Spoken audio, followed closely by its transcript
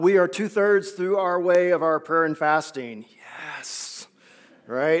We are 2/3 through our way of our prayer and fasting. Yes,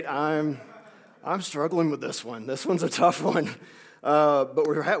 right? I'm struggling with this one. This one's a tough one, but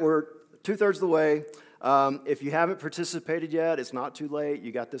we're 2/3 of the way. If you haven't participated yet, it's not too late.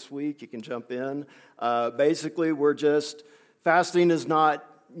 You got this week. You can jump in. Basically, fasting is not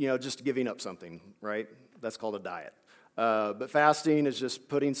just giving up something, right? That's called a diet. But fasting is just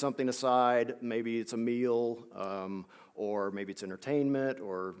putting something aside. Maybe it's a meal, or maybe it's entertainment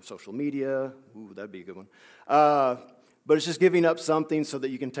or social media. Ooh, that'd be a good one. But it's just giving up something so that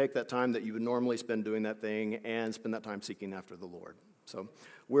you can take that time that you would normally spend doing that thing and spend that time seeking after the Lord. So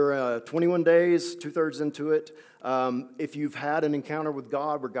we're 21 days, 2/3 into it. If you've had an encounter with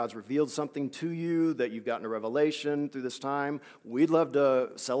God where God's revealed something to you, that you've gotten a revelation through this time, we'd love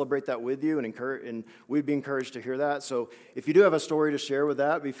to celebrate that with you, and we'd be encouraged to hear that. So if you do have a story to share with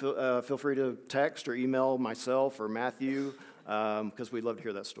that, feel free to text or email myself or Matthew, because we'd love to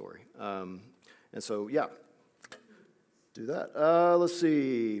hear that story. And so, yeah, do that. Let's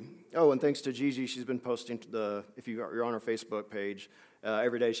see. Oh, and thanks to Gigi, she's been posting if you're on her Facebook page,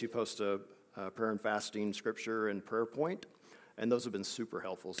 every day she posts a prayer and fasting scripture and prayer point, and those have been super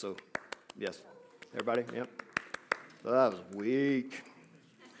helpful. So, yes, everybody, yep. That was weak.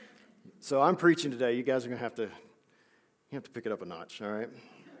 So I'm preaching today. You guys are gonna have to pick it up a notch, all right?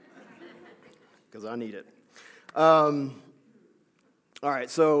 Because I need it. All right.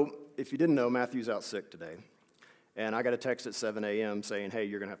 So if you didn't know, Matthew's out sick today. And I got a text at 7 a.m. saying, hey,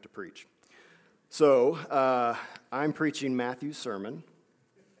 you're going to have to preach. So I'm preaching Matthew's sermon,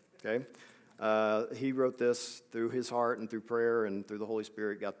 okay? He wrote this through his heart and through prayer and through the Holy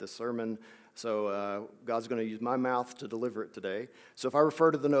Spirit, got this sermon. So God's going to use my mouth to deliver it today. So if I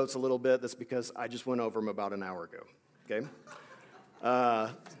refer to the notes a little bit, that's because I just went over them about an hour ago, okay?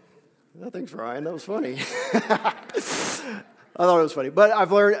 Thanks, Ryan. That was funny. I thought it was funny. But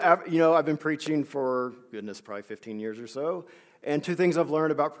I've learned, I've been preaching for, probably 15 years or so. And two things I've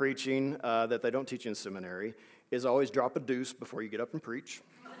learned about preaching that they don't teach in seminary is always drop a deuce before you get up and preach,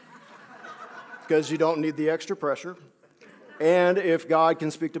 because you don't need the extra pressure. And if God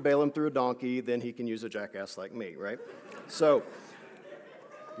can speak to Balaam through a donkey, then he can use a jackass like me, right? So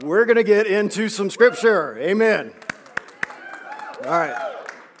we're going to get into some scripture. Amen. All right.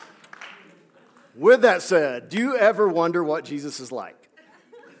 With that said, do you ever wonder what Jesus is like?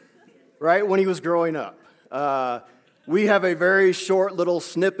 Right? When he was growing up. We have a very short little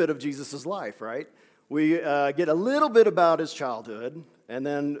snippet of Jesus' life, right? We get a little bit about his childhood, and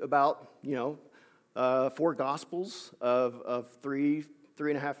then about, 4 Gospels of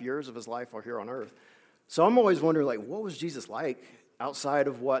 3.5 years of his life while here on earth. So I'm always wondering, what was Jesus like outside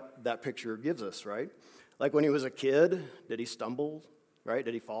of what that picture gives us, right? Like when he was a kid, did he stumble? Right?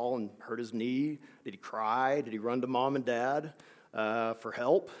 Did he fall and hurt his knee? Did he cry? Did he run to mom and dad for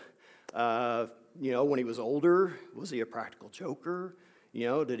help? When he was older, was he a practical joker?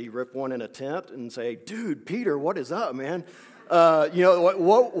 Did he rip one in a tent and say, dude, Peter, what is up, man?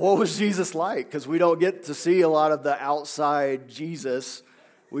 What was Jesus like? Because we don't get to see a lot of the outside Jesus.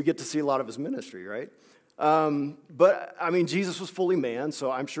 We get to see a lot of his ministry, right? But Jesus was fully man, so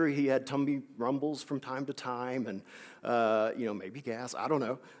I'm sure he had tummy rumbles from time to time, and maybe gas. I don't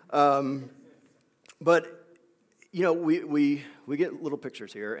know. But we get little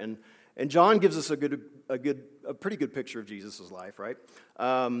pictures here, and John gives us a pretty good picture of Jesus' life, right?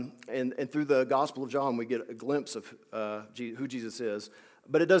 And through the Gospel of John, we get a glimpse of who Jesus is.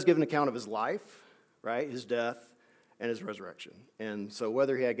 But it does give an account of his life, right? His death and his resurrection. And so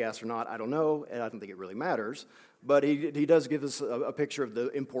whether he had gas or not, I don't know, and I don't think it really matters. But he does give us a picture of the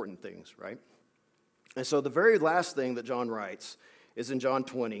important things, right? And so the very last thing that John writes is in John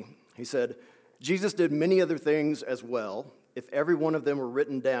 20. He said, Jesus did many other things as well. If every one of them were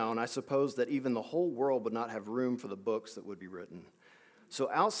written down, I suppose that even the whole world would not have room for the books that would be written. So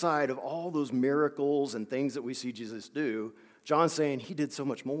outside of all those miracles and things that we see Jesus do, John's saying he did so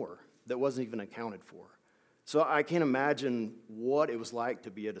much more that wasn't even accounted for. So I can't imagine what it was like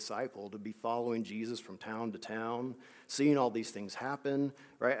to be a disciple, to be following Jesus from town to town, seeing all these things happen,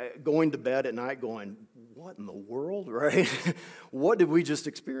 right? Going to bed at night going, what in the world, right? What did we just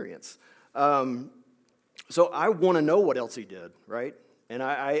experience? So I want to know what else he did, right? And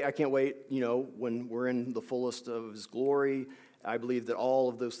I can't wait, when we're in the fullest of his glory. I believe that all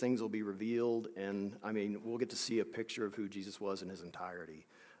of those things will be revealed, and we'll get to see a picture of who Jesus was in his entirety.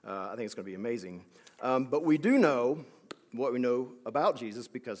 I think it's going to be amazing. But we do know what we know about Jesus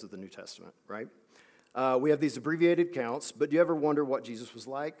because of the New Testament, right? We have these abbreviated accounts, but do you ever wonder what Jesus was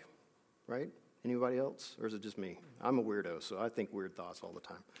like, right? Anybody else? Or is it just me? I'm a weirdo, so I think weird thoughts all the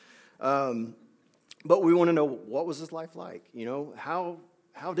time. But we want to know, what was his life like? How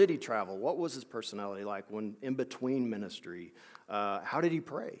how did he travel? What was his personality like when in between ministry? How did he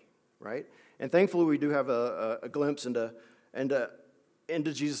pray, right? And thankfully, we do have a glimpse into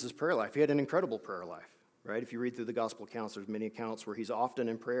Jesus' prayer life. He had an incredible prayer life, right? If you read through the gospel accounts, there's many accounts where he's often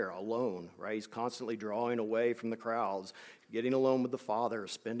in prayer alone, right? He's constantly drawing away from the crowds, getting alone with the Father,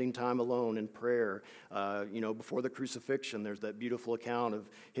 spending time alone in prayer. Before the crucifixion, there's that beautiful account of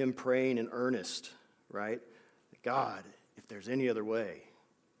him praying in earnest, right? God, if there's any other way,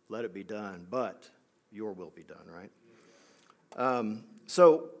 let it be done, but your will be done, right?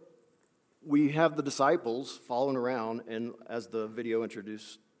 So we have the disciples following around, and as the video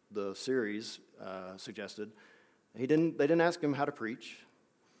introduced the series suggested, they didn't ask him how to preach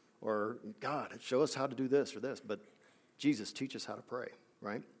or, God, show us how to do this or this, but Jesus, teach us how to pray,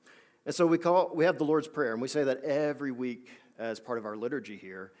 right? And so we have the Lord's Prayer, and we say that every week as part of our liturgy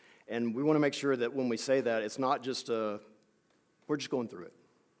here, and we want to make sure that when we say that, it's not just we're just going through it,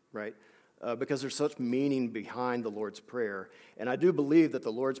 right? Because there's such meaning behind the Lord's Prayer. And I do believe that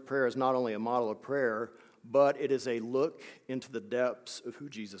the Lord's Prayer is not only a model of prayer, but it is a look into the depths of who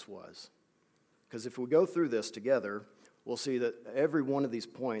Jesus was. Because if we go through this together, we'll see that every one of these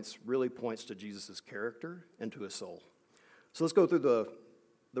points really points to Jesus' character and to his soul. So let's go through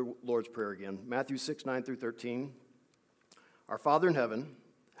the Lord's Prayer again. Matthew 6, 9 through 13. Our Father in heaven,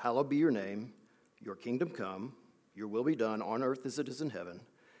 hallowed be your name. Your kingdom come. Your will be done on earth as it is in heaven.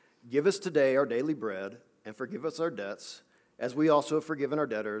 Give us today our daily bread, and forgive us our debts, as we also have forgiven our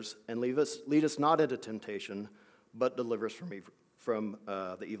debtors, and lead us not into temptation, but deliver us from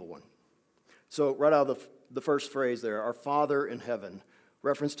the evil one. So right out of the first phrase there, our Father in heaven,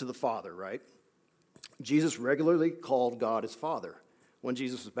 reference to the Father, right? Jesus regularly called God his Father. When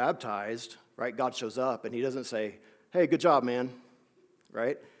Jesus was baptized, right, God shows up, and he doesn't say, hey, good job, man,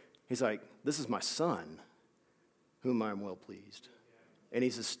 right? He's like, this is my Son, whom I am well pleased. And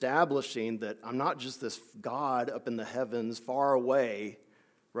he's establishing that I'm not just this God up in the heavens, far away,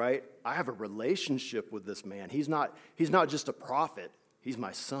 right? I have a relationship with this man. He's not just a prophet. He's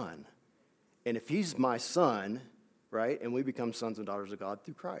my Son. And if he's my Son, right, and we become sons and daughters of God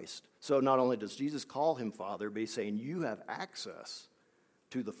through Christ. So not only does Jesus call him Father, but he's saying you have access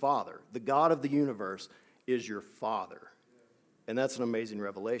to the Father. The God of the universe is your Father. And that's an amazing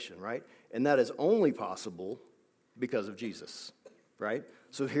revelation, right? And that is only possible because of Jesus. Right?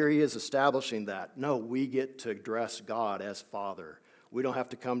 So here he is establishing that. No, we get to address God as Father. We don't have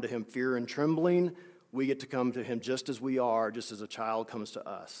to come to him fear and trembling. We get to come to him just as we are, just as a child comes to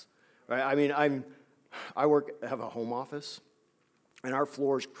us. Right? I mean, have a home office, and our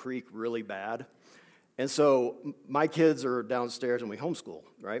floors creak really bad. And so my kids are downstairs, and we homeschool,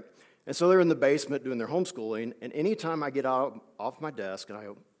 right? And so they're in the basement doing their homeschooling, and anytime I get out off my desk and I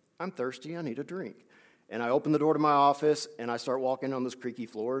go, I'm thirsty, I need a drink. And I open the door to my office, and I start walking on those creaky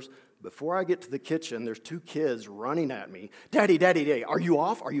floors. Before I get to the kitchen, there's two kids running at me. Daddy, Daddy, Daddy, are you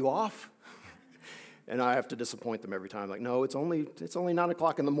off? Are you off? And I have to disappoint them every time. Like, no, it's only 9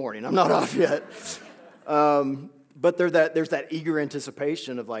 o'clock in the morning. I'm not off yet. But there's that eager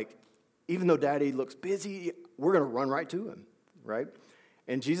anticipation of like, even though Daddy looks busy, we're going to run right to him, right?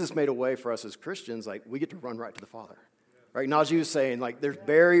 And Jesus made a way for us as Christians, like we get to run right to the Father. Right, Najee was saying, like, there's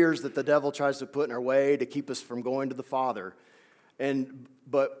barriers that the devil tries to put in our way to keep us from going to the Father.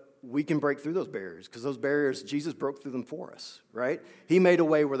 But we can break through those barriers because those barriers, Jesus broke through them for us, right? He made a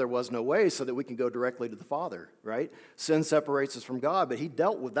way where there was no way so that we can go directly to the Father, right? Sin separates us from God, but he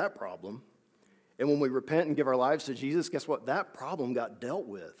dealt with that problem. And when we repent and give our lives to Jesus, guess what? That problem got dealt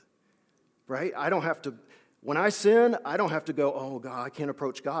with, right? When I sin, I don't have to go, oh, God, I can't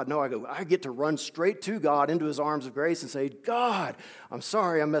approach God. No, I get to run straight to God into his arms of grace and say, God, I'm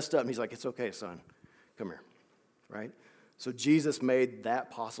sorry I messed up. And he's like, it's okay, son. Come here, right? So Jesus made that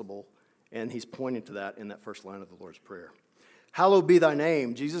possible, and he's pointing to that in that first line of the Lord's Prayer. Hallowed be thy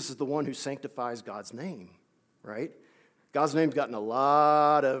name. Jesus is the one who sanctifies God's name, right? God's name's gotten a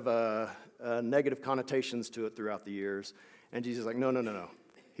lot of negative connotations to it throughout the years. And Jesus is like, no.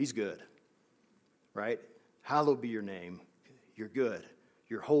 He's good, right? Hallowed be your name. You're good.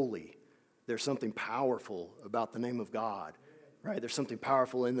 You're holy. There's something powerful about the name of God, right? There's something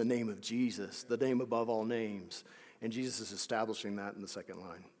powerful in the name of Jesus, the name above all names. And Jesus is establishing that in the second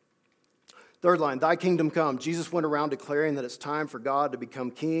line. Third line, thy kingdom come. Jesus went around declaring that it's time for God to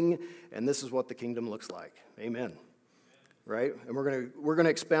become king, and this is what the kingdom looks like. Amen. Right? And we're going to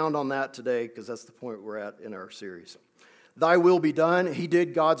expound on that today because that's the point we're at in our series. Thy will be done. He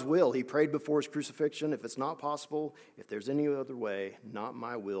did God's will. He prayed before his crucifixion. If it's not possible, if there's any other way, not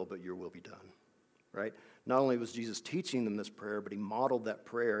my will, but your will be done. Right? Not only was Jesus teaching them this prayer, but he modeled that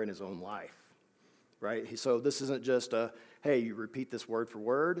prayer in his own life. Right? So this isn't just a, hey, you repeat this word for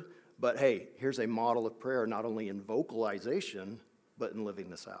word, but hey, here's a model of prayer, not only in vocalization, but in living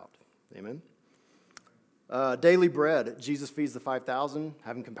this out. Amen? Daily bread, Jesus feeds the 5,000,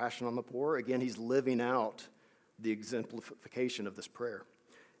 having compassion on the poor. Again, he's living out the exemplification of this prayer.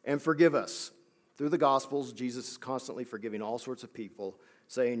 And forgive us. Through the Gospels, Jesus is constantly forgiving all sorts of people,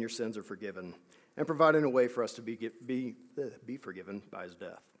 saying your sins are forgiven, and providing a way for us to be forgiven by his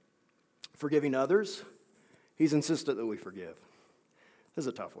death. Forgiving others, he's insistent that we forgive. This is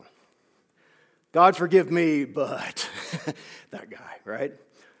a tough one. God forgive me, but that guy, right?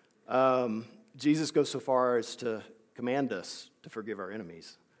 Jesus goes so far as to command us to forgive our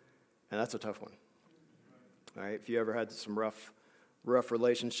enemies, and that's a tough one. All right, if you ever had some rough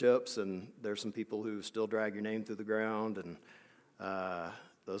relationships, and there's some people who still drag your name through the ground, and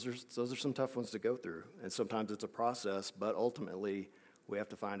those are some tough ones to go through. And sometimes it's a process, but ultimately we have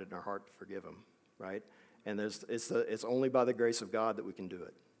to find it in our heart to forgive them, right? And it's only by the grace of God that we can do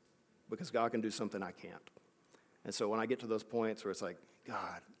it, because God can do something I can't. And so when I get to those points where it's like,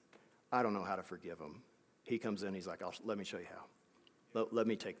 God, I don't know how to forgive him, he comes in, he's like, let me show you how. Let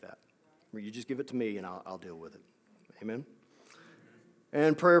me take that. You just give it to me, and I'll deal with it. Amen?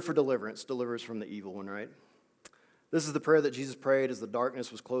 And prayer for deliverance. Deliver us from the evil one, right? This is the prayer that Jesus prayed as the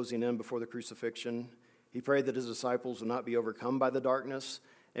darkness was closing in before the crucifixion. He prayed that his disciples would not be overcome by the darkness.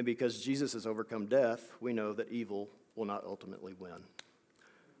 And because Jesus has overcome death, we know that evil will not ultimately win.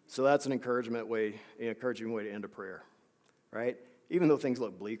 So that's an encouraging way to end a prayer, right? Even though things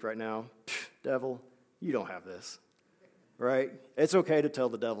look bleak right now, devil, you don't have this, right? It's okay to tell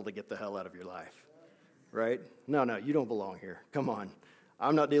the devil to get the hell out of your life, right? No, you don't belong here. Come on.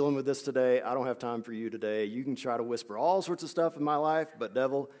 I'm not dealing with this today. I don't have time for you today. You can try to whisper all sorts of stuff in my life, but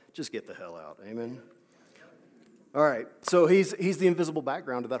devil, just get the hell out. Amen? All right, so he's the invisible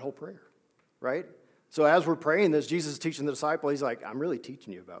background of that whole prayer, right? So as we're praying this, Jesus is teaching the disciple, he's like, I'm really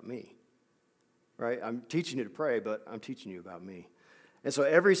teaching you about me, right? I'm teaching you to pray, but I'm teaching you about me. And so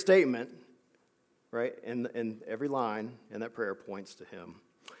every statement, right, and every line in that prayer points to him.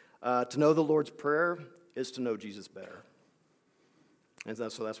 To know the Lord's Prayer is to know Jesus better. And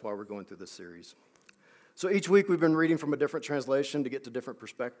so that's why we're going through this series. So each week we've been reading from a different translation to get to different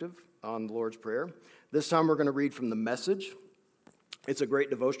perspective on the Lord's Prayer. This time we're going to read from the Message. It's a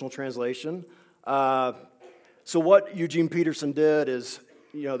great devotional translation. So what Eugene Peterson did is,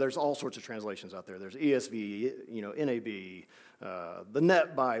 there's all sorts of translations out there. There's ESV, NAB, the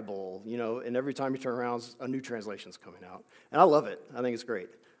Net Bible, and every time you turn around, a new translation's coming out. And I love it. I think it's great.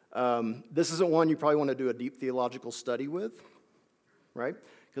 This isn't one you probably want to do a deep theological study with, right?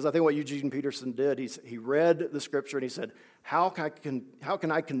 Because I think what Eugene Peterson did, he read the scripture and he said, how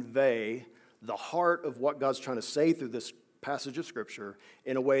can I convey the heart of what God's trying to say through this passage of scripture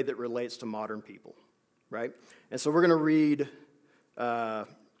in a way that relates to modern people, right? And so we're going to read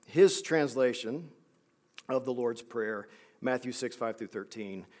his translation of the Lord's Prayer, Matthew 6, 5 through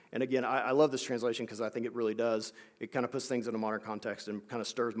 13. And again, I love this translation because I think it really does. It kind of puts things in a modern context and kind of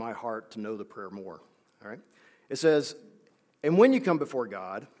stirs my heart to know the prayer more, all right? It says, and when you come before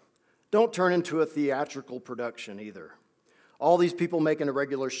God, don't turn into a theatrical production either. All these people making a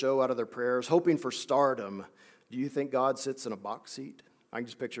regular show out of their prayers, hoping for stardom. Do you think God sits in a box seat? I can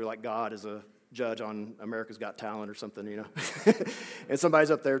just picture like God as a judge on America's Got Talent or something, and somebody's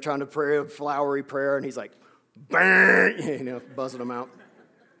up there trying to pray a flowery prayer, and he's like, bang, buzzing them out.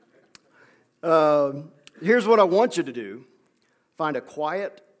 Here's what I want you to do. Find a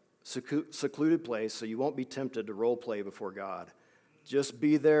quiet, secluded place so you won't be tempted to role play before God. Just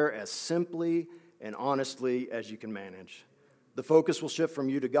be there as simply and honestly as you can manage. The focus will shift from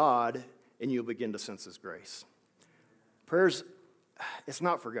you to God, and you'll begin to sense his grace. Prayers, it's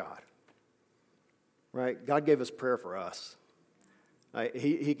not for God, right? God gave us prayer for us. Right?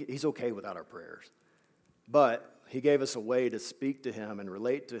 He's okay without our prayers. But he gave us a way to speak to him and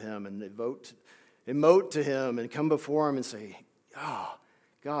relate to him and emote to him and come before him and say, oh,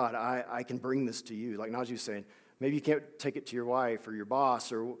 God, I can bring this to you. Like Najee was saying, maybe you can't take it to your wife or your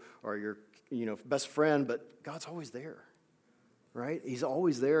boss or your best friend, but God's always there, right? He's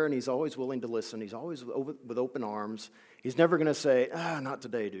always there, and he's always willing to listen. He's always with open arms. He's never going to say, not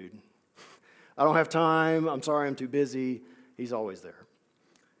today, dude. I don't have time. I'm sorry, I'm too busy. He's always there.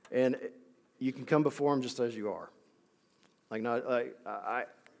 And you can come before him just as you are.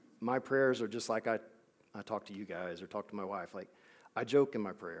 My prayers are just like I talk to you guys or talk to my wife. Like, I joke in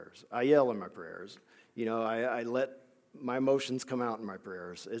my prayers. I yell in my prayers. I let my emotions come out in my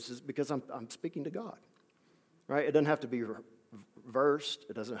prayers. It's just because I'm speaking to God, right? It doesn't have to be versed.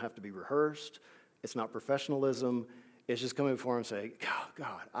 It doesn't have to be rehearsed. It's not professionalism. It's just coming before him and saying,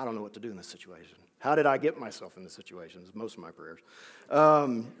 God, I don't know what to do in this situation. How did I get myself in this situation? It's most of my prayers.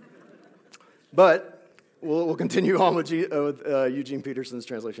 But we'll continue on with Eugene Peterson's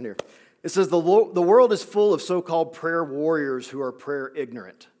translation here. It says, the world is full of so-called prayer warriors who are prayer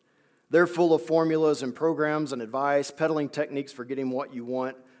ignorant. They're full of formulas and programs and advice, peddling techniques for getting what you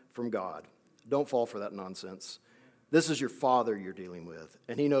want from God. Don't fall for that nonsense. This is your Father you're dealing with,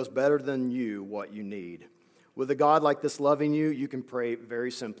 and He knows better than you what you need. With a God like this loving you, you can pray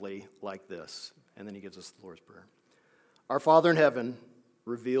very simply like this. And then He gives us the Lord's Prayer. Our Father in heaven,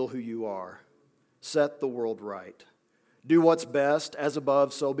 reveal who you are. Set the world right. Do what's best, as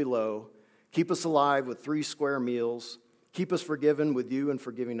above, so below. Keep us alive with 3 square meals. Keep us forgiven with you and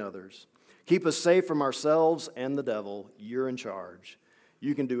forgiving others. Keep us safe from ourselves and the devil. You're in charge.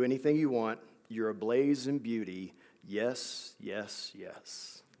 You can do anything you want. You're ablaze in beauty. Yes, yes,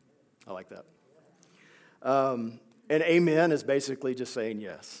 yes. I like that. And amen is basically just saying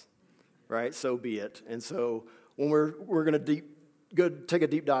yes, right? So be it. And so when we're going to take a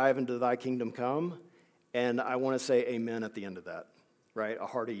deep dive into thy kingdom come, and I want to say amen at the end of that, right? A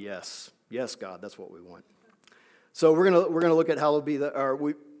hearty yes. Yes, God, that's what we want. So we're gonna look at hallowed be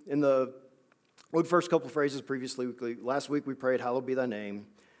the first couple phrases previously. Last week we prayed hallowed be thy name.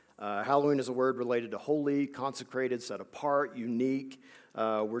 Halloween is a word related to holy, consecrated, set apart, unique.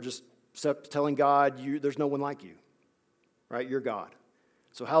 We're just telling God, there's no one like you, right? You're God.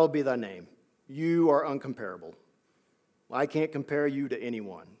 So hallowed be thy name. You are uncomparable. I can't compare you to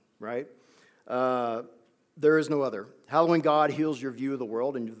anyone, right? There is no other. Hallowing God heals your view of the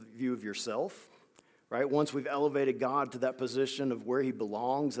world and your view of yourself, right? Once we've elevated God to that position of where He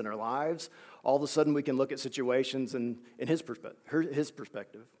belongs in our lives, all of a sudden we can look at situations in His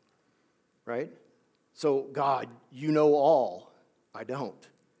perspective, right? So, God, you know all. I don't.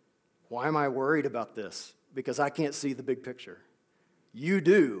 Why am I worried about this? Because I can't see the big picture. You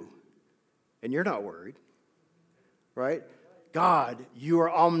do, and you're not worried, right? God, you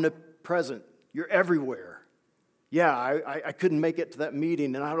are omnipresent. You're everywhere. Yeah, I couldn't make it to that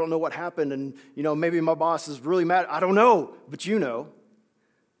meeting, and I don't know what happened, and, maybe my boss is really mad. I don't know, but you know,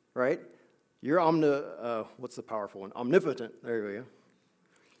 right? You're what's the powerful one? Omnipotent. There you go.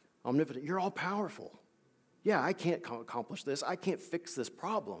 Omnipotent. You're all powerful. Yeah, I can't accomplish this. I can't fix this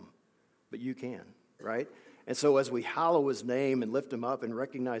problem, but you can, right? And so as we hallow His name and lift Him up and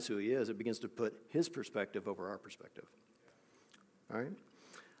recognize who He is, it begins to put His perspective over our perspective. All right?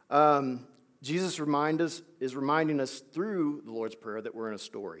 Jesus is reminding us through the Lord's Prayer that we're in a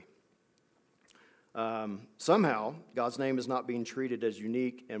story. Somehow, God's name is not being treated as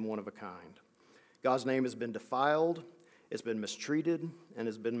unique and one of a kind. God's name has been defiled, it's been mistreated, and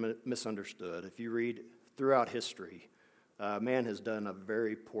has been misunderstood. If you read throughout history, man has done a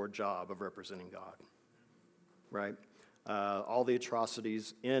very poor job of representing God, right? All the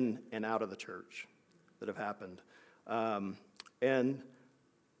atrocities in and out of the church that have happened. And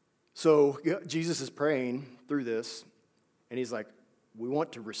so Jesus is praying through this, and He's like, we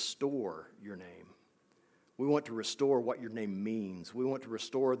want to restore your name. We want to restore what your name means. We want to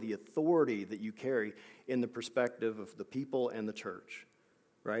restore the authority that you carry in the perspective of the people and the church,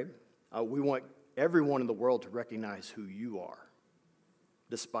 right? We want everyone in the world to recognize who you are,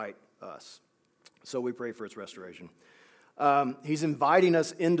 despite us. So we pray for its restoration. He's inviting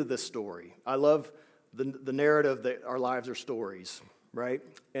us into this story. I love the narrative that our lives are stories, right?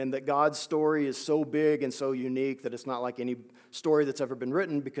 And that God's story is so big and so unique that it's not like any story that's ever been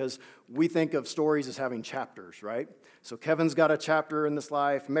written, because we think of stories as having chapters, right? So Kevin's got a chapter in this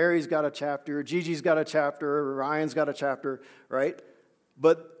life, Mary's got a chapter, Gigi's got a chapter, Ryan's got a chapter, right?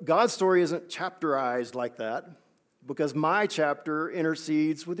 But God's story isn't chapterized like that, because my chapter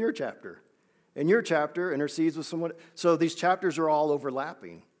intercedes with your chapter, and your chapter intercedes with someone. So these chapters are all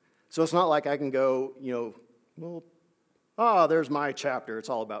overlapping. So it's not like I can go, there's my chapter, it's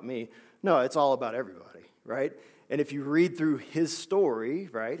all about me. No, it's all about everybody, right? And if you read through His story,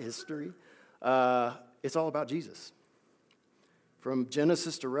 right, history, it's all about Jesus. From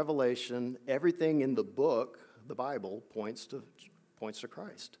Genesis to Revelation, everything in the book, the Bible, points to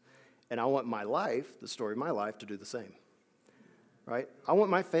Christ. And I want my life, the story of my life, to do the same, right? I want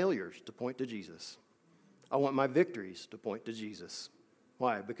my failures to point to Jesus. I want my victories to point to Jesus.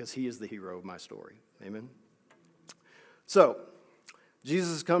 Why? Because He is the hero of my story. Amen? So,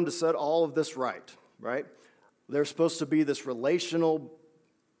 Jesus has come to set all of this right? There's supposed to be this relational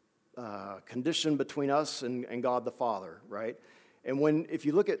condition between us and God the Father, right? And if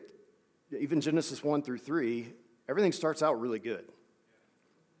you look at even Genesis 1 through 3, everything starts out really good,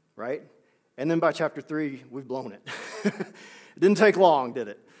 right? And then by chapter 3, we've blown it. It didn't take long, did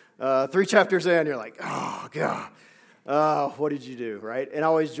it? 3 chapters in, you're like, oh, God. What did you do, right? And I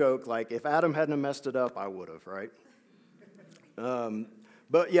always joke, like, if Adam hadn't messed it up, I would have, right?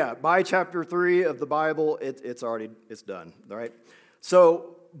 But yeah, by chapter 3 of the Bible, it's done, right?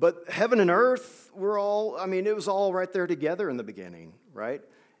 So, but heaven and earth, it was all right there together in the beginning, right?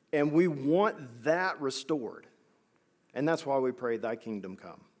 And we want that restored. And that's why we pray, thy kingdom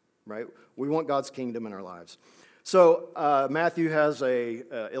come, right? We want God's kingdom in our lives. So Matthew has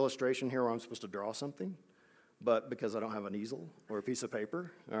a illustration here where I'm supposed to draw something, but because I don't have an easel or a piece of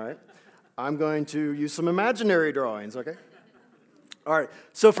paper, all right, I'm going to use some imaginary drawings, okay? All right,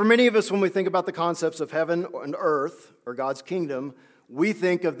 so for many of us, when we think about the concepts of heaven and earth, or God's kingdom, we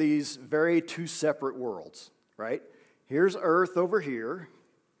think of these two separate worlds, right? Here's earth over here,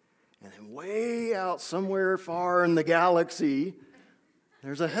 and then way out somewhere far in the galaxy,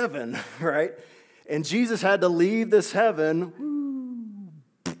 there's a heaven, right? And Jesus had to leave this heaven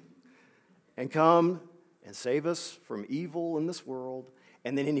and come and save us from evil in this world,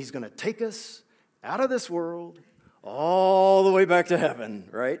 and then he's going to take us out of this world all the way back to heaven,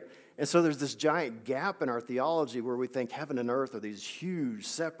 right? And so there's this giant gap in our theology where we think heaven and earth are these huge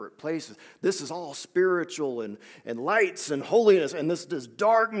separate places. This is all spiritual and lights and holiness, and this is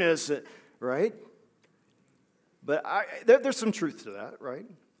darkness, right? But there's some truth to that, right?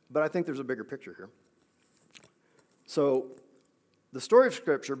 But I think there's a bigger picture here. So the story of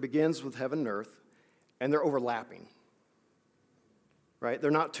Scripture begins with heaven and earth, and they're overlapping, right? They're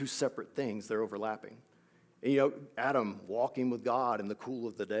not two separate things, they're overlapping. And, Adam walking with God in the cool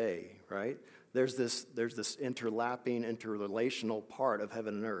of the day, right? There's this interlapping, interrelational part of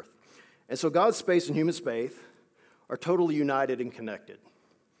heaven and earth. And so God's space and human space are totally united and connected,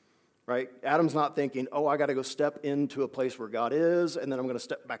 right? Adam's not thinking, I got to go step into a place where God is, and then I'm going to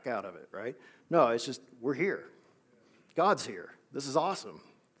step back out of it, right? No, it's just, we're here. God's here. This is awesome.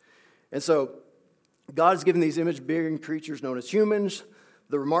 And so God has given these image-bearing creatures known as humans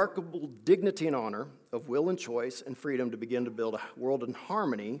the remarkable dignity and honor of will and choice and freedom to begin to build a world in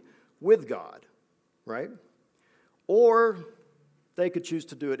harmony with God, right? Or they could choose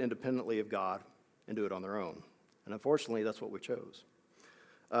to do it independently of God and do it on their own. And unfortunately, that's what we chose.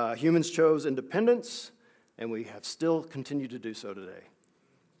 Humans chose independence, and we have still continued to do so today,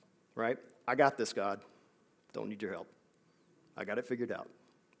 right? I got this, God. Don't need your help. I got it figured out,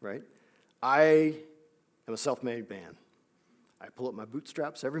 right? I am a self-made man. I pull up my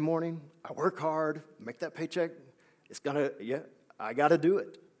bootstraps every morning. I work hard, make that paycheck. I got to do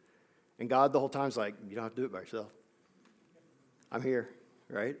it. And God the whole time is like, you don't have to do it by yourself. I'm here,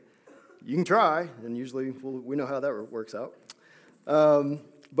 right? You can try, and usually we know how that works out.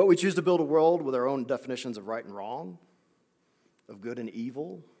 But we choose to build a world with our own definitions of right and wrong, of good and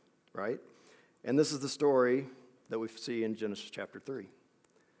evil, right? And this is the story that we see in Genesis chapter 3.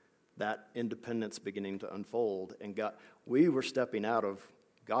 That independence beginning to unfold, and we were stepping out of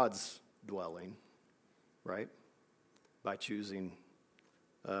God's dwelling, right? By choosing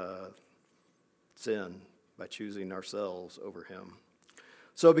sin, by choosing ourselves over him.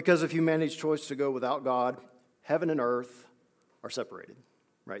 So because of humanity's choice to go without God, heaven and earth are separated,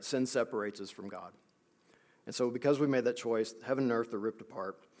 right? Sin separates us from God. And so because we made that choice, heaven and earth are ripped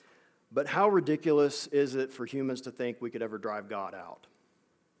apart. But how ridiculous is it for humans to think we could ever drive God out?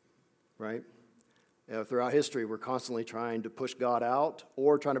 Right? Throughout history, we're constantly trying to push God out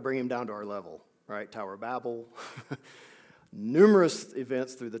or trying to bring him down to our level, right? Tower of Babel. Numerous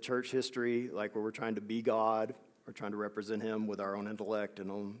events through the church history, like where we're trying to be God or trying to represent him with our own intellect and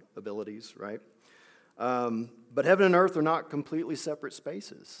own abilities, right? But heaven and earth are not completely separate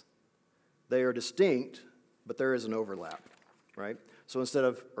spaces. They are distinct, but there is an overlap, right? So instead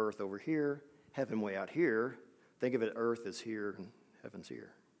of earth over here, heaven way out here, think of it, earth is here and heaven's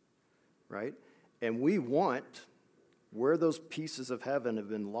here. Right? And we want where those pieces of heaven have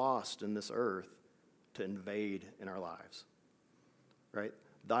been lost in this earth to invade in our lives. Right?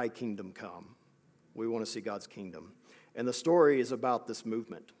 Thy kingdom come. We want to see God's kingdom. And the story is about this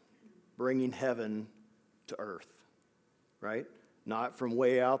movement, bringing heaven to earth. Right? Not from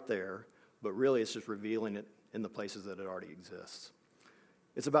way out there, but really it's just revealing it in the places that it already exists.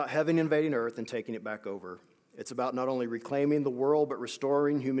 It's about heaven invading earth and taking it back over. It's about not only reclaiming the world, but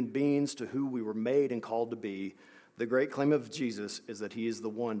restoring human beings to who we were made and called to be. The great claim of Jesus is that he is the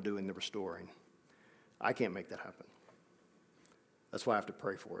one doing the restoring. I can't make that happen. That's why I have to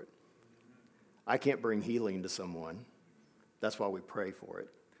pray for it. I can't bring healing to someone. That's why we pray for it,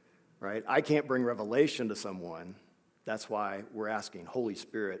 right? I can't bring revelation to someone. That's why we're asking, Holy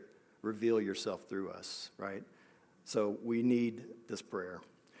Spirit, reveal yourself through us, right? So we need this prayer.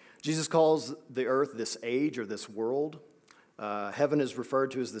 Jesus calls the earth this age or this world. Heaven is referred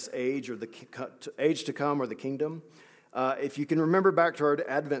to as this age or the age to come or the kingdom. If you can remember back to our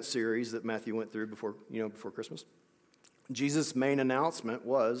Advent series that Matthew went through before Christmas, Jesus' main announcement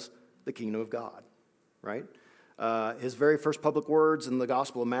was the kingdom of God, right? His very first public words in the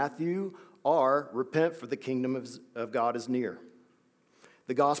Gospel of Matthew are, repent for the kingdom of God is near.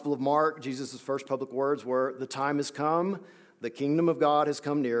 The Gospel of Mark, Jesus' first public words were, the time has come, the kingdom of God has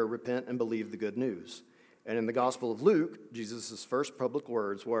come near, repent and believe the good news. And in the Gospel of Luke, Jesus' first public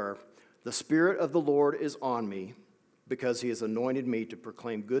words were, the Spirit of the Lord is on me, because he has anointed me to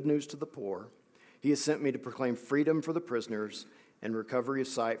proclaim good news to the poor. He has sent me to proclaim freedom for the prisoners and recovery of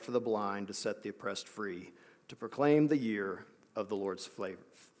sight for the blind, to set the oppressed free, to proclaim the year of the Lord's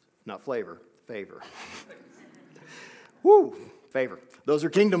favor. Woo, favor. Those are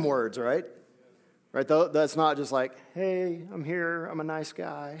kingdom words, right? Right? That's not just like, hey, I'm here, I'm a nice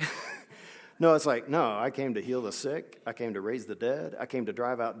guy. No, it's like, no, I came to heal the sick. I came to raise the dead. I came to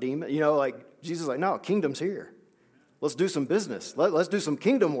drive out demons. Jesus is like, no, kingdom's here. Let's do some business. Let's do some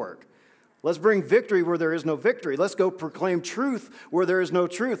kingdom work. Let's bring victory where there is no victory. Let's go proclaim truth where there is no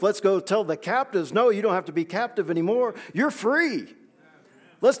truth. Let's go tell the captives, no, you don't have to be captive anymore. You're free.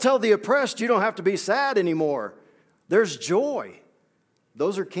 Let's tell the oppressed, you don't have to be sad anymore. There's joy.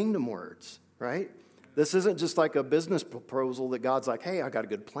 Those are kingdom words, right? This isn't just like a business proposal that God's like, hey, I got a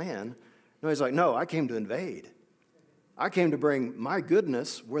good plan. No, he's like, no, I came to invade. I came to bring my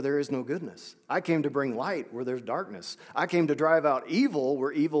goodness where there is no goodness. I came to bring light where there's darkness. I came to drive out evil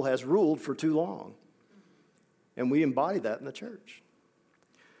where evil has ruled for too long. And we embody that in the church.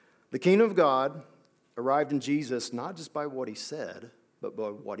 The kingdom of God arrived in Jesus not just by what he said, but by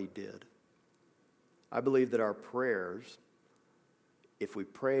what he did. I believe that our prayers, if we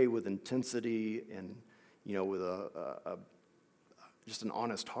pray with intensity and, with just an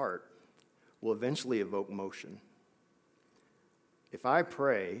honest heart, will eventually evoke motion. If I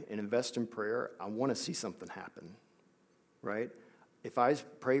pray and invest in prayer, I want to see something happen, right? If I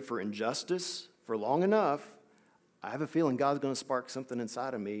pray for injustice for long enough, I have a feeling God's going to spark something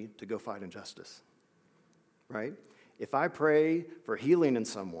inside of me to go fight injustice, right? If I pray for healing in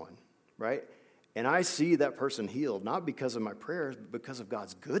someone, right, and I see that person healed, not because of my prayers, but because of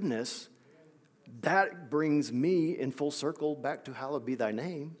God's goodness, that brings me in full circle back to hallowed be thy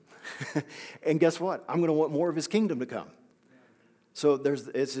name. And guess what? I'm going to want more of his kingdom to come. So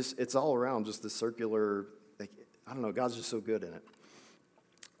it's all around just the circular, I don't know, God's just so good in it.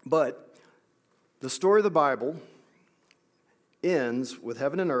 But the story of the Bible ends with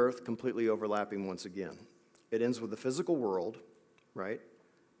heaven and earth completely overlapping once again. It ends with the physical world, right?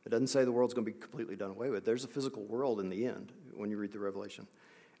 It doesn't say the world's going to be completely done away with. There's a physical world in the end when you read the Revelation.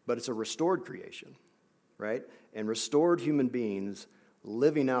 But it's a restored creation, right? And restored human beings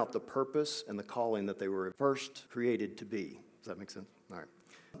living out the purpose and the calling that they were first created to be. Does that make sense? All right.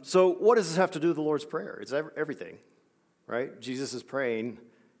 So what does this have to do with the Lord's Prayer? It's everything, right? Jesus is praying,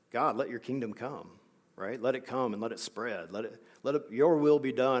 God, let your kingdom come, right? Let it come and let it spread. Let it, your will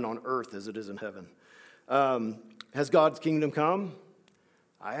be done on earth as it is in heaven. Has God's kingdom come?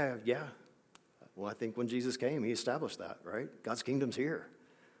 Yeah. Well, I think when Jesus came, he established that, right? God's kingdom's here.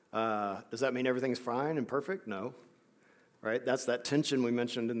 Does that mean everything's fine and perfect? No. Right? That's that tension we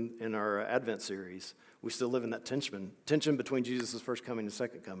mentioned in our Advent series. We still live in that tension between Jesus' first coming and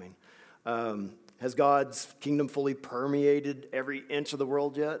second coming. Has God's kingdom fully permeated every inch of the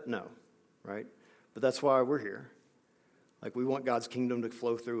world yet? No, right? But that's why we're here. Like, we want God's kingdom to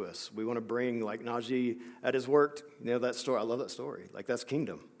flow through us. We want to bring, like Najee at his work, that story. I love that story. Like, that's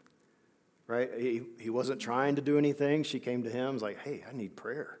kingdom, right? He wasn't trying to do anything. She came to him, was like, hey, I need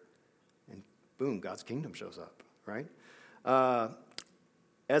prayer. And boom, God's kingdom shows up, right?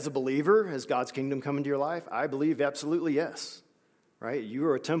 As a believer, has God's kingdom come into your life? I believe absolutely yes, right? You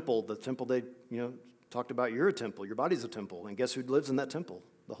are a temple. The temple they, talked about, you're a temple. Your body's a temple. And guess who lives in that temple?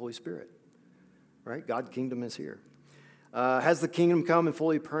 The Holy Spirit, right? God's kingdom is here. Has the kingdom come and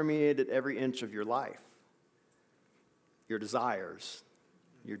fully permeated every inch of your life? Your desires,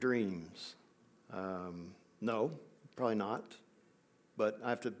 your dreams? No, probably not. But I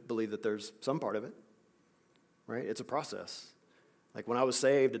have to believe that there's some part of it, right? It's a process. Like, when I was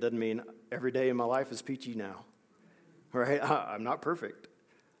saved, it doesn't mean every day in my life is peachy now, right? I'm not perfect.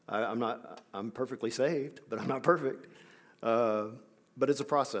 I'm perfectly saved, but I'm not perfect. But it's a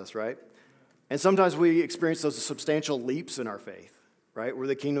process, right? And sometimes we experience those substantial leaps in our faith, right? Where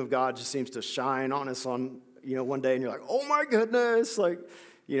the kingdom of God just seems to shine on us on, one day, and you're like, oh my goodness, like,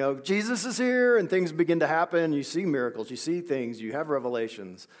 Jesus is here, and things begin to happen. You see miracles, you see things, you have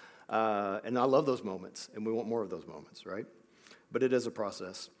revelations. And I love those moments, and we want more of those moments, right? But it is a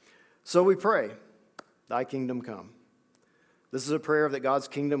process. So we pray, thy kingdom come. This is a prayer that God's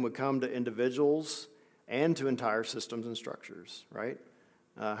kingdom would come to individuals and to entire systems and structures, right?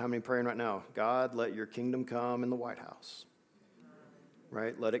 How many praying right now? God, let your kingdom come in the White House,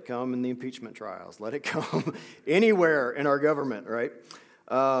 right? Let it come in the impeachment trials. Let it come anywhere in our government, right?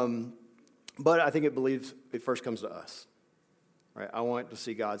 But I think it first comes to us, right? I want to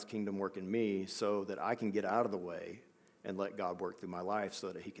see God's kingdom work in me so that I can get out of the way and let God work through my life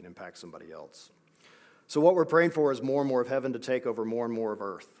so that he can impact somebody else. So what we're praying for is more and more of heaven to take over more and more of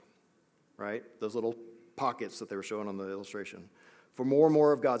earth, right? Those little pockets that they were showing on the illustration. For more and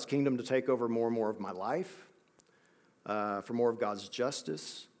more of God's kingdom to take over more and more of my life, for more of God's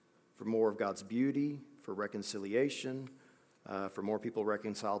justice, for more of God's beauty, for reconciliation, for more people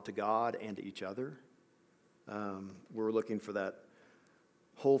reconciled to God and to each other. We're looking for that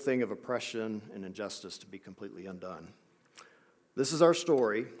whole thing of oppression and injustice to be completely undone. This is our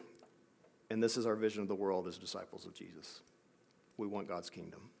story, and this is our vision of the world as disciples of Jesus. We want God's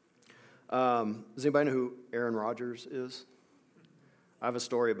kingdom. Does anybody know who Aaron Rodgers is? I have a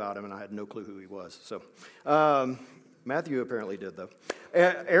story about him, and I had no clue who he was. So Matthew apparently did, though.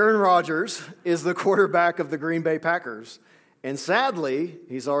 Aaron Rodgers is the quarterback of the Green Bay Packers, and sadly,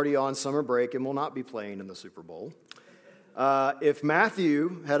 he's already on summer break and will not be playing in the Super Bowl. If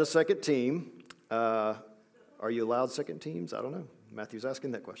Matthew had a second team, are you allowed second teams? I don't know. Matthew's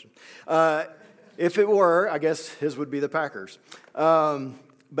asking that question. If it were, I guess his would be the Packers.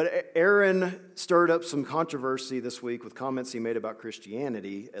 But Aaron stirred up some controversy this week with comments he made about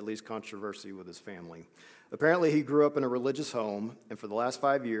Christianity, at least controversy with his family. Apparently, he grew up in a religious home, and for the last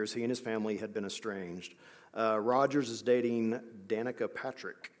 5 years, he and his family had been estranged. Rodgers is dating Danica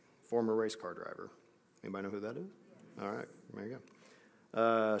Patrick, former race car driver. Anybody know who that is? All right, there you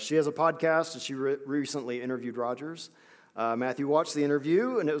go. She has a podcast, and she recently interviewed Rodgers. Matthew watched the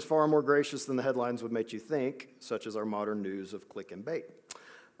interview, and it was far more gracious than the headlines would make you think, such as our modern news of click and bait.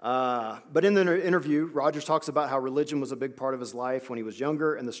 But in the interview, Rodgers talks about how religion was a big part of his life when he was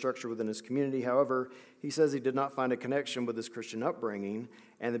younger and the structure within his community. However, he says he did not find a connection with his Christian upbringing,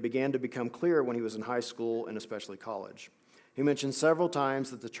 and it began to become clear when he was in high school and especially college. He mentioned several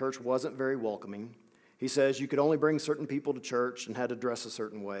times that the church wasn't very welcoming. He says you could only bring certain people to church and had to dress a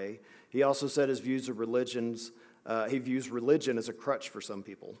certain way. He also said he views religion as a crutch for some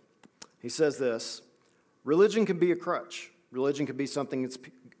people. He says this: religion can be a crutch. Religion can be something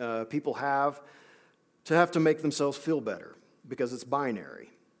people have to make themselves feel better because it's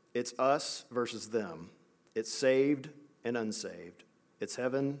binary. It's us versus them. It's saved and unsaved. It's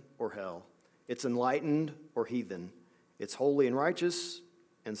heaven or hell. It's enlightened or heathen. It's holy and righteous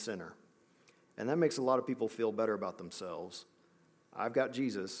and sinner. And that makes a lot of people feel better about themselves. I've got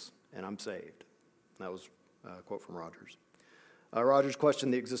Jesus and I'm saved. That was a quote from Rodgers. Rodgers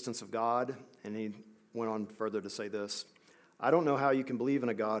questioned the existence of God, and he went on further to say this: I don't know how you can believe in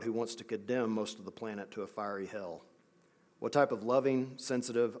a God who wants to condemn most of the planet to a fiery hell. What type of loving,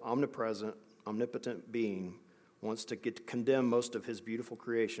 sensitive, omnipresent, omnipotent being wants to condemn most of his beautiful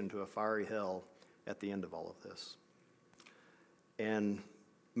creation to a fiery hell at the end of all of this? And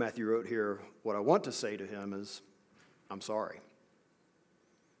Matthew wrote here, what I want to say to him is, I'm sorry.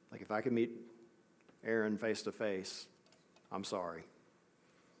 Like, if I could meet Aaron face to face, I'm sorry.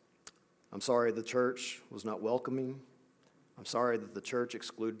 I'm sorry the church was not welcoming. I'm sorry that the church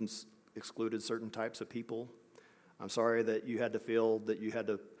excluded certain types of people. I'm sorry that you had to feel that you had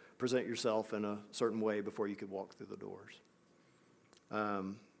to present yourself in a certain way before you could walk through the doors.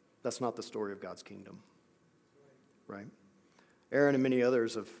 That's not the story of God's kingdom, right? Aaron and many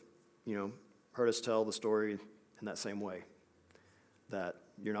others have, heard us tell the story in that same way, that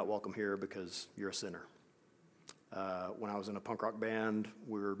you're not welcome here because you're a sinner. When I was in a punk rock band,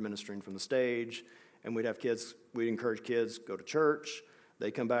 we were ministering from the stage, and we'd encourage kids, go to church.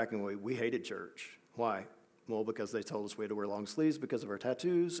 They'd come back and we hated church. Why? Well, because they told us we had to wear long sleeves because of our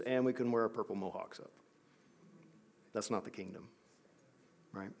tattoos, and we couldn't wear our purple mohawks up. That's not the kingdom,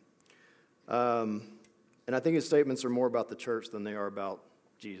 right? And I think his statements are more about the church than they are about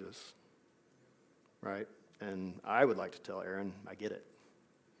Jesus, right? And I would like to tell Aaron, I get it.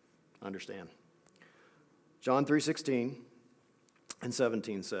 I understand. John 3:16 and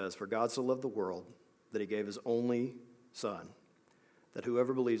 17 says, For God so loved the world that he gave his only Son, that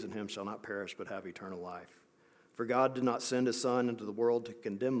whoever believes in him shall not perish but have eternal life. For God did not send his Son into the world to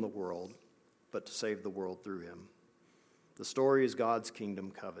condemn the world, but to save the world through him. The story is God's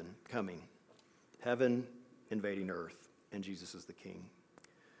kingdom coming, heaven invading earth, and Jesus is the king.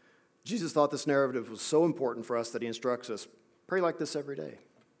 Jesus thought this narrative was so important for us that he instructs us, pray like this every day.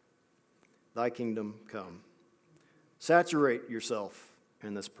 Thy kingdom come. Saturate yourself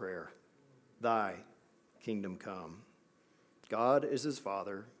in this prayer. Thy kingdom come. God is his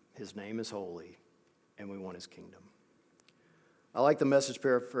Father. His name is holy. and we want his kingdom. I like the Message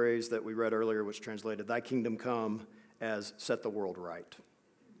paraphrase that we read earlier, which translated, "Thy kingdom come," as "set the world right."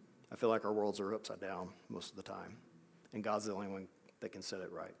 I feel like our worlds are upside down most of the time, and God's the only one that can set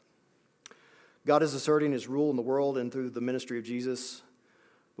it right. God is asserting his rule in the world and through the ministry of Jesus.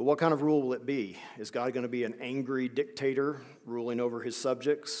 But what kind of rule will it be? Is God going to be an angry dictator ruling over his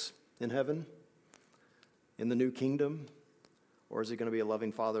subjects in heaven, in the new kingdom? Or is he going to be a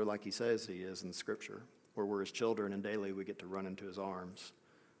loving father like he says he is in the scripture, where we're his children and daily we get to run into his arms,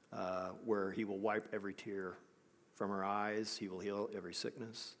 where he will wipe every tear from our eyes, he will heal every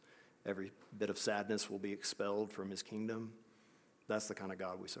sickness, every bit of sadness will be expelled from his kingdom? That's the kind of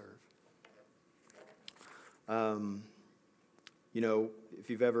God we serve. If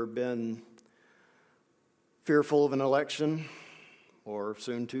you've ever been fearful of an election, or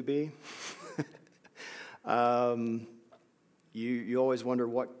soon to be, you always wonder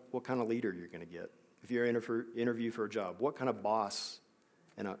what kind of leader you're going to get. If you're interview for a job, what kind of boss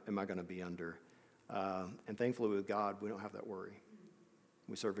am I going to be under? And thankfully with God, we don't have that worry.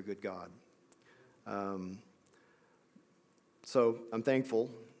 We serve a good God. So I'm thankful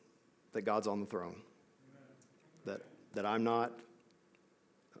that God's on the throne. That I'm not,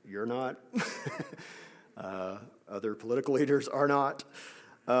 you're not, other political leaders are not.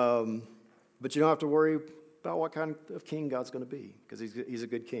 But you don't have to worry about what kind of king God's going to be, because he's a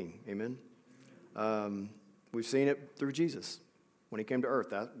good king. Amen? We've seen it through Jesus. When he came to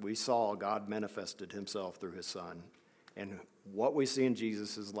earth, we saw God manifested himself through his son. And what we see in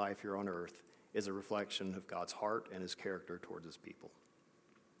Jesus' life here on earth is a reflection of God's heart and his character towards his people.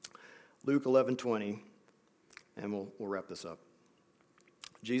 Luke 11:20. And we'll wrap this up.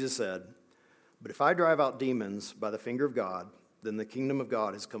 Jesus said, "But if I drive out demons by the finger of God, then the kingdom of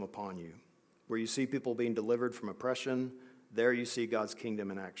God has come upon you. Where you see people being delivered from oppression, there you see God's kingdom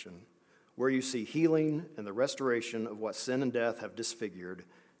in action. Where you see healing and the restoration of what sin and death have disfigured,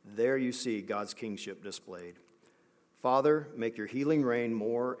 there you see God's kingship displayed. Father, make your healing reign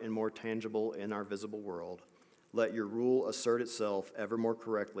more and more tangible in our visible world. Let your rule assert itself ever more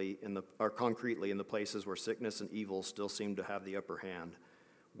concretely in the places where sickness and evil still seem to have the upper hand.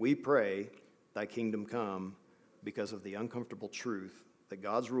 We pray, thy kingdom come, because of the uncomfortable truth that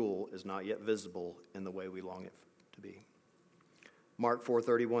God's rule is not yet visible in the way we long it to be." Mark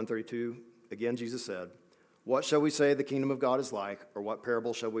 4:31-32, again Jesus said, "What shall we say the kingdom of God is like, or what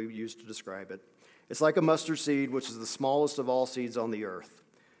parable shall we use to describe it? It's like a mustard seed, which is the smallest of all seeds on the earth.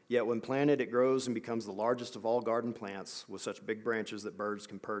 Yet when planted, it grows and becomes the largest of all garden plants, with such big branches that birds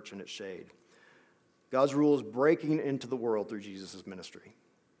can perch in its shade." God's rule is breaking into the world through Jesus' ministry.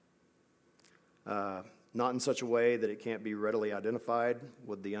 Not in such a way that it can't be readily identified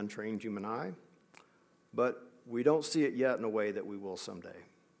with the untrained human eye, but we don't see it yet in a way that we will someday.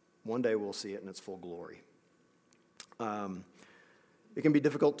 One day we'll see it in its full glory. It can be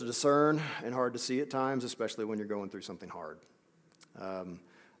difficult to discern and hard to see at times, especially when you're going through something hard.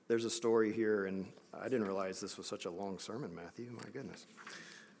 There's a story here, and I didn't realize this was such a long sermon, Matthew. My goodness.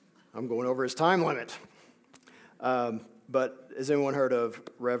 I'm going over his time limit. But has anyone heard of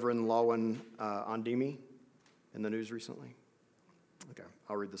Reverend Lawan Ondimi in the news recently? Okay,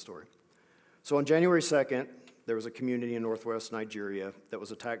 I'll read the story. So on January 2nd, there was a community in northwest Nigeria that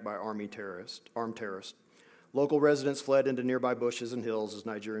was attacked by armed terrorists. Local residents fled into nearby bushes and hills as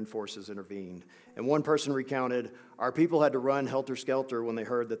Nigerian forces intervened. And one person recounted, "Our people had to run helter-skelter when they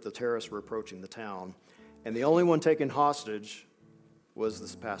heard that the terrorists were approaching the town. And the only one taken hostage was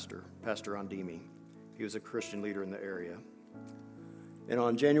this pastor, Pastor Ondimi. He was a Christian leader in the area." And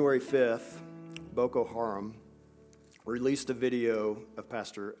on January 5th, Boko Haram released a video of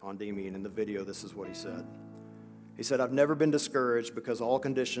Pastor Ondimi, and in the video, this is what he said. He said, "I've never been discouraged because all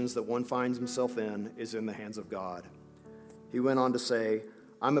conditions that one finds himself in is in the hands of God." He went on to say,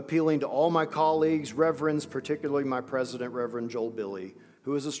 "I'm appealing to all my colleagues, reverends, particularly my president, Reverend Joel Billy,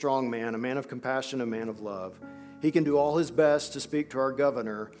 who is a strong man, a man of compassion, a man of love. He can do all his best to speak to our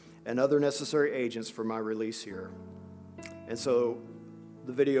governor and other necessary agents for my release here." And so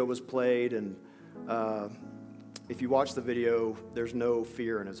the video was played, and if you watch the video, there's no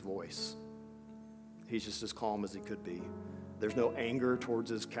fear in his voice. He's just as calm as he could be. There's no anger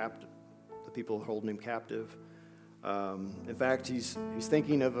towards his the people holding him captive. In fact, he's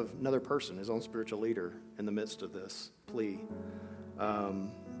thinking of another person, his own spiritual leader, in the midst of this plea.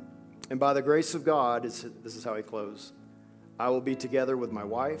 And by the grace of God, this is how he closed. "I will be together with my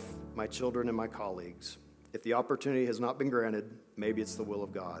wife, my children, and my colleagues. If the opportunity has not been granted, maybe it's the will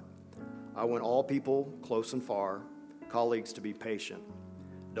of God. I want all people, close and far, colleagues, to be patient.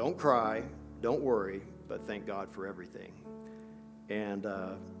 Don't cry, don't worry, but thank God for everything." And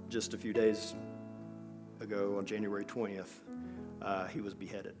just a few days ago on January 20th, he was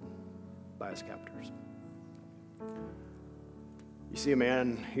beheaded by his captors. You see a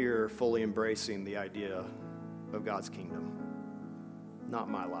man here fully embracing the idea of God's kingdom. Not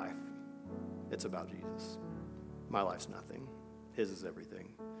my life. It's about Jesus. My life's nothing. His is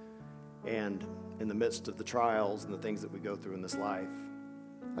everything. And in the midst of the trials and the things that we go through in this life,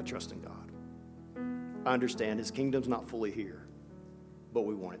 I trust in God. I understand his kingdom's not fully here, but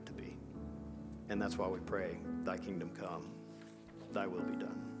we want it to be. And that's why we pray, thy kingdom come, thy will be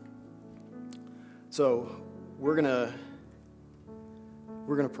done. So we're gonna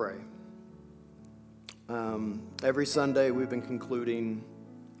pray. Every Sunday we've been concluding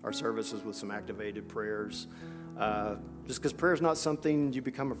our services with some activated prayers, just because prayer is not something you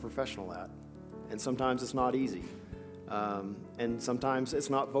become a professional at, and sometimes it's not easy, and sometimes it's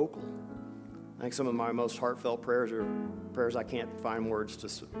not vocal. I think some of my most heartfelt prayers are prayers I can't find words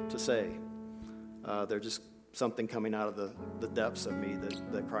to say. They're just something coming out of the depths of me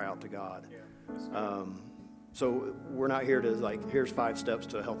that cry out to God. So we're not here to here's 5 steps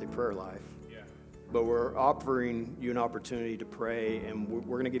to a healthy prayer life. But we're offering you an opportunity to pray, and we're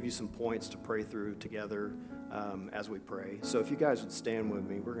going to give you some points to pray through together as we pray. So if you guys would stand with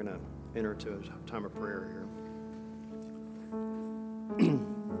me, we're going to enter into a time of prayer here.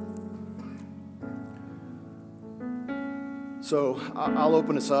 So I'll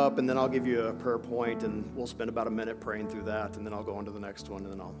open us up, and then I'll give you a prayer point, and we'll spend about a minute praying through that, and then I'll go on to the next one,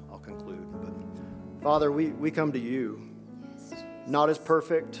 and then I'll conclude. But Father, we come to you, not as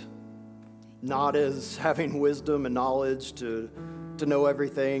perfect, not as having wisdom and knowledge to know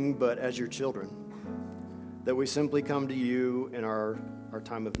everything, but as your children. That we simply come to you in our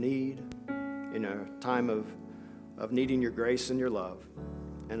time of need, in a time of needing your grace and your love,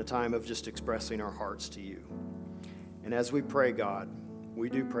 and a time of just expressing our hearts to you. And as we pray, God, we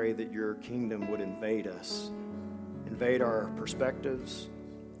do pray that your kingdom would invade us, invade our perspectives,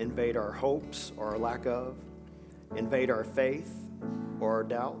 invade our hopes or our lack of, invade our faith or our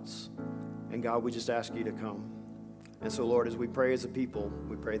doubts. And God, we just ask you to come. And so, Lord, as we pray as a people,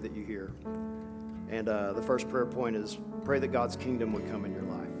 we pray that you hear. And the first prayer point is pray that God's kingdom would come in your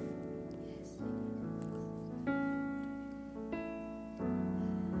life.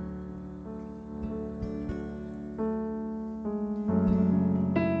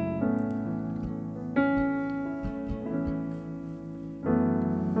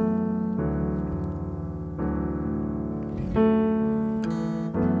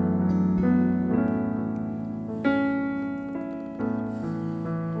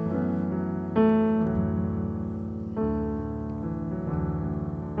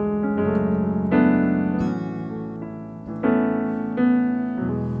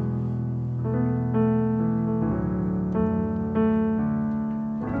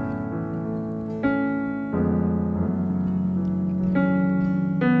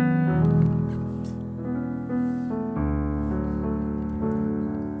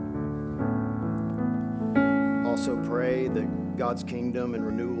 God's kingdom and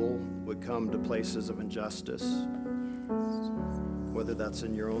renewal would come to places of injustice, whether that's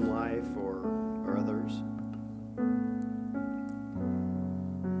in your own life or others.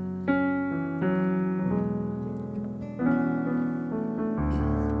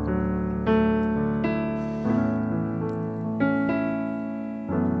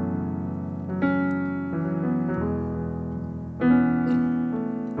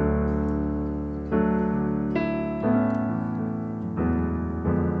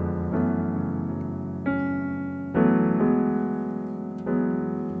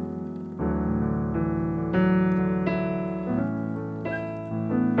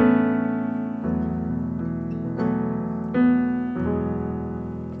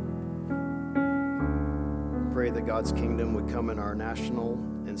 God's kingdom would come in our national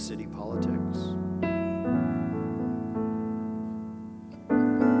and city politics.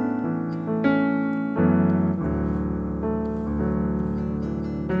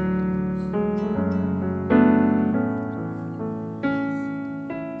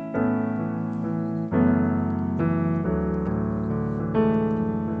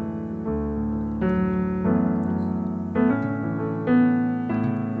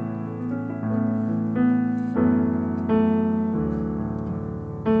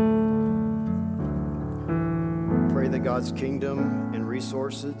 God's kingdom and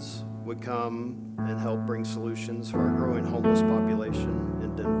resources would come and help bring solutions for our growing homeless population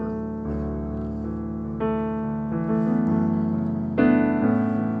in Denver.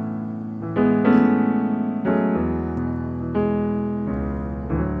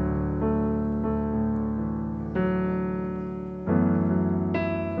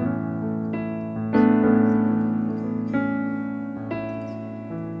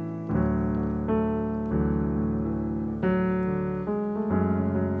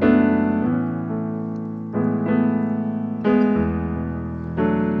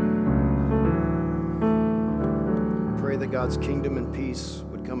 God's kingdom and peace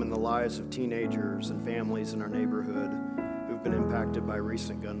would come in the lives of teenagers and families in our neighborhood who've been impacted by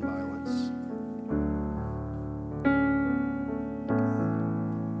recent gun violence.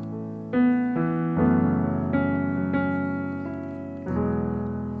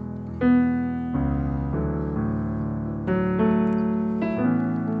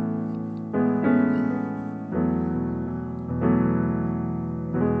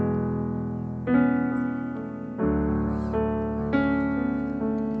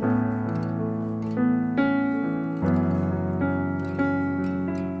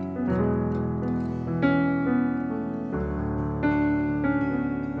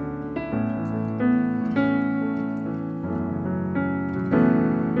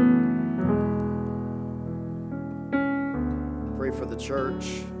 For the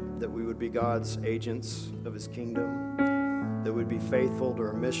church, that we would be God's agents of his kingdom, that we'd be faithful to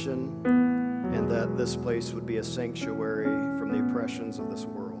our mission, and that this place would be a sanctuary from the oppressions of this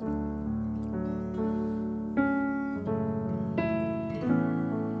world.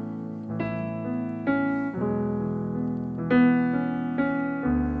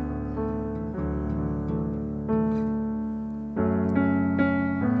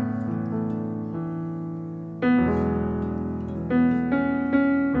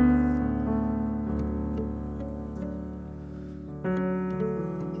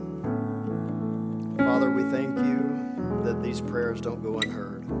 Don't go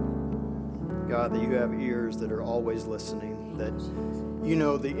unheard. God, that you have ears that are always listening, that you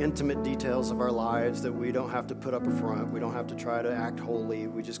know the intimate details of our lives, that we don't have to put up a front, we don't have to try to act holy,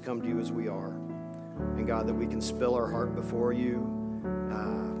 we just come to you as we are. And God, that we can spill our heart before you,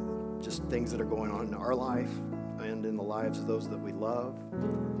 just things that are going on in our life and in the lives of those that we love.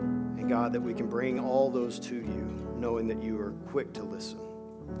 And God, that we can bring all those to you, knowing that you are quick to listen.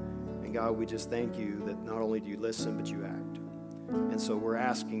 And God, we just thank you that not only do you listen, but you act. And so we're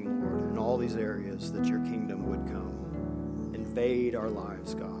asking, Lord, in all these areas that your kingdom would come. Invade our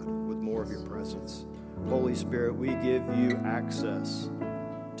lives, God, with more of your presence. Holy Spirit, we give you access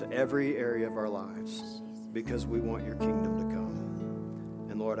to every area of our lives because we want your kingdom to come.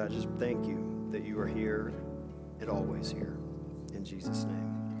 And Lord, I just thank you that you are here and always here. In Jesus'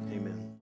 name, amen.